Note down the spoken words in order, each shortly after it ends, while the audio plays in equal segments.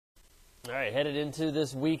All right, headed into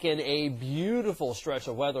this weekend, a beautiful stretch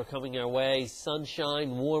of weather coming our way.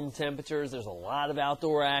 Sunshine, warm temperatures. There's a lot of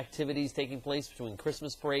outdoor activities taking place between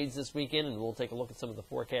Christmas parades this weekend, and we'll take a look at some of the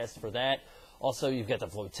forecasts for that. Also, you've got the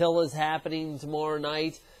flotillas happening tomorrow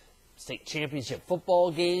night, state championship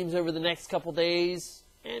football games over the next couple days,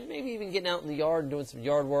 and maybe even getting out in the yard and doing some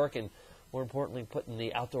yard work, and more importantly, putting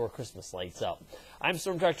the outdoor Christmas lights up. I'm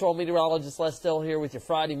Storm Track 12 meteorologist Les Still here with your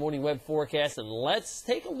Friday morning web forecast, and let's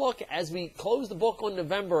take a look as we close the book on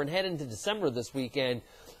November and head into December this weekend,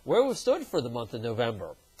 where we've stood for the month of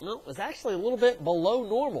November. Well, it was actually a little bit below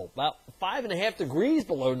normal, about 5.5 degrees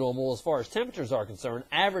below normal as far as temperatures are concerned.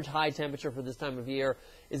 Average high temperature for this time of year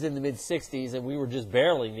is in the mid-60s, and we were just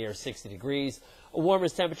barely near 60 degrees. A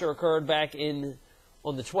warmest temperature occurred back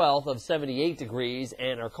on the 12th of 78 degrees,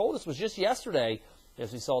 and our coldest was just yesterday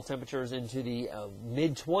as we saw temperatures into the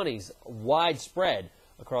mid-20s widespread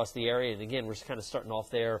across the area. And again, we're just kind of starting off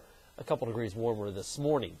there a couple degrees warmer this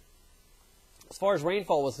morning. As far as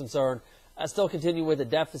rainfall was concerned, still continue with a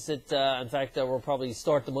deficit. In fact, we'll probably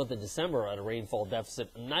start the month of December at a rainfall deficit.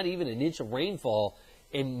 Not even an inch of rainfall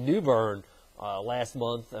in New Bern last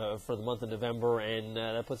month for the month of November, and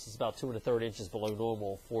that puts us about 2 1/3 inches below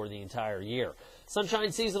normal for the entire year.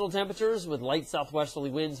 Sunshine seasonal temperatures with light southwesterly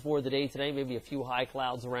winds for the day today, maybe a few high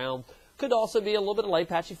clouds around. Could also be a little bit of light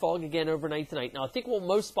patchy fog again overnight tonight. Now, I think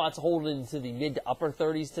most spots hold into the mid to upper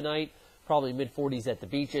 30s tonight, probably mid-40s at the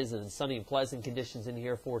beaches, and sunny and pleasant conditions in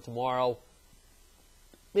here for tomorrow.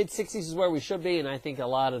 Mid-60s is where we should be, and I think a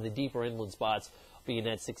lot of the deeper inland spots will be in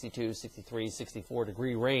that 62, 63, 64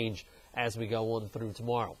 degree range as we go on through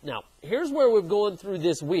tomorrow. Now, here's where we've gone through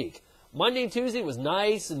this week. Monday and Tuesday was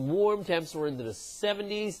nice and warm. Temps were into the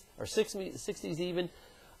 70s or 60s even.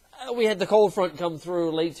 We had the cold front come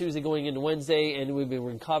through late Tuesday going into Wednesday, and we've been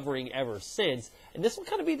recovering ever since. And this will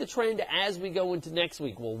kind of be the trend as we go into next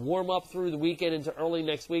week. We'll warm up through the weekend into early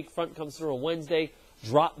next week. Front comes through on Wednesday,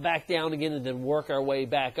 drop back down again, and then work our way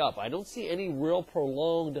back up. I don't see any real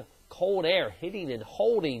prolonged cold air hitting and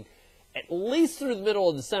holding at least through the middle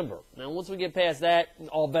of December. Now, once we get past that,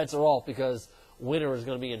 all bets are off because winter is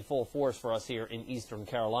going to be in full force for us here in eastern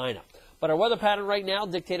Carolina. But our weather pattern right now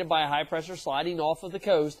dictated by a high pressure sliding off of the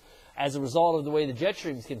coast as a result of the way the jet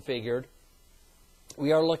stream is configured.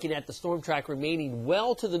 We are looking at the storm track remaining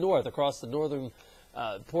well to the north across the northern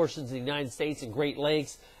portions of the United States and Great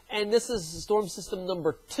Lakes. And this is storm system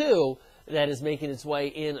number 2 that is making its way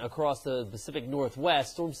in across the Pacific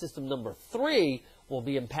Northwest. Storm system number 3 will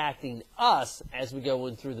be impacting us as we go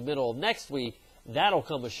in through the middle of next week. That'll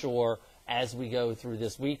come ashore as we go through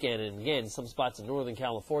this weekend. And again, some spots in Northern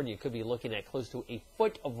California could be looking at close to a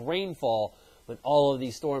foot of rainfall when all of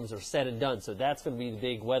these storms are said and done. So that's going to be the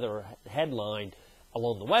big weather headline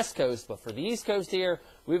along the West Coast. But for the East Coast here,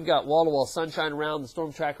 we've got wall-to-wall sunshine around, the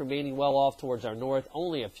storm track remaining well off towards our north.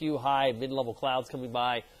 Only a few high mid-level clouds coming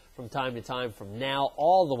by from time to time from now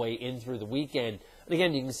all the way in through the weekend. And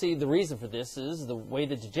again, you can see the reason for this is the way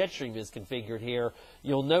that the jet stream is configured here.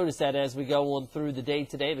 You'll notice that as we go on through the day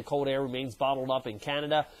today, the cold air remains bottled up in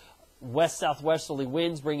Canada. West-southwesterly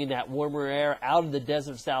winds bringing that warmer air out of the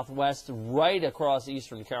desert southwest right across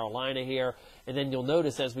eastern Carolina here. And then you'll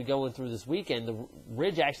notice as we go in through this weekend, the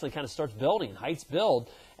ridge actually kind of starts building. Heights build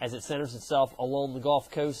as it centers itself along the Gulf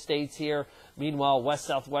Coast states here. Meanwhile,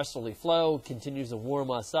 west-southwesterly flow continues to warm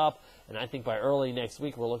us up. And I think by early next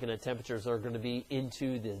week, we're looking at temperatures that are going to be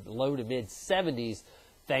into the low to mid-70s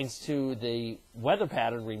thanks to the weather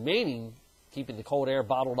pattern remaining, keeping the cold air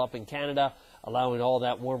bottled up in Canada, allowing all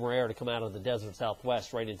that warmer air to come out of the desert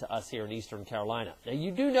southwest right into us here in eastern Carolina. Now,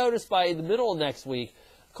 you do notice by the middle of next week,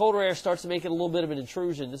 colder air starts to make it a little bit of an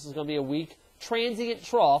intrusion. This is going to be a weak transient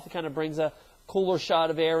trough. It kind of brings a cooler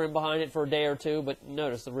shot of air in behind it for a day or two, but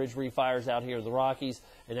notice the ridge refires out here in the Rockies,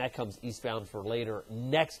 and that comes eastbound for later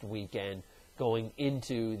next weekend going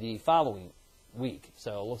into the following week.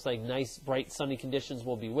 So it looks like nice, bright, sunny conditions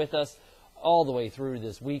will be with us all the way through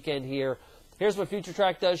this weekend here. Here's what Future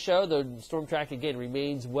Track does show. The storm track, again,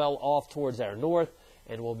 remains well off towards our north,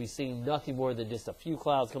 and we'll be seeing nothing more than just a few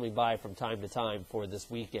clouds coming by from time to time for this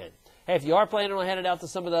weekend. Hey, if you are planning on heading out to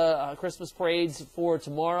some of the Christmas parades for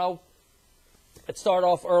tomorrow, let's start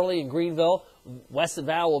off early in Greenville. Wes and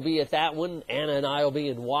Val will be at that one. Anna and I will be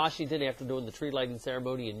in Washington after doing the tree lighting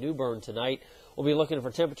ceremony in New Bern tonight. We'll be looking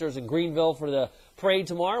for temperatures in Greenville for the parade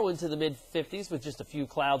tomorrow into the mid-50s with just a few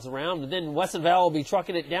clouds around. And then Wes and Val will be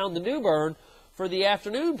trucking it down to New Bern for the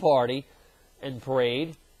afternoon party and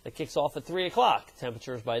parade that kicks off at 3 o'clock.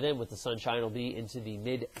 Temperatures by then with the sunshine will be into the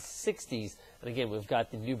mid-60s. And again, we've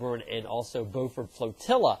got the New Bern and also Beaufort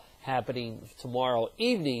Flotilla happening tomorrow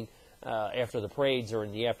evening after the parades, or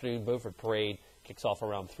in the afternoon. Beaufort Parade Kicks off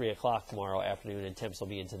around 3 o'clock tomorrow afternoon, and temps will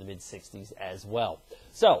be into the mid-60s as well.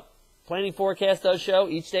 So, planning forecast does show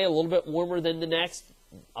each day a little bit warmer than the next.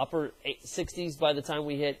 Upper 60s by the time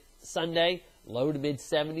we hit Sunday, low to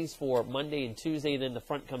mid-70s for Monday and Tuesday. Then the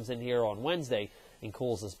front comes in here on Wednesday and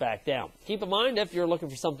cools us back down. Keep in mind, if you're looking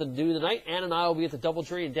for something to do tonight, Ann and I will be at the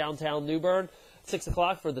DoubleTree in downtown New Bern, 6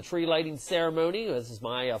 o'clock for the tree lighting ceremony. This is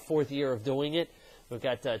my fourth year of doing it. We've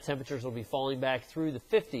got temperatures will be falling back through the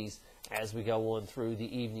 50s as we go on through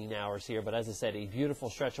the evening hours here. But as I said, a beautiful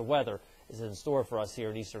stretch of weather is in store for us here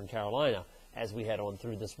in Eastern Carolina as we head on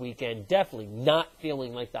through this weekend. Definitely not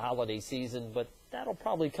feeling like the holiday season, but that'll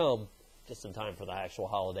probably come just in time for the actual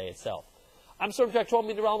holiday itself. I'm Storm Track 12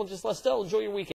 meteorologist Les Stowe. Enjoy your weekend.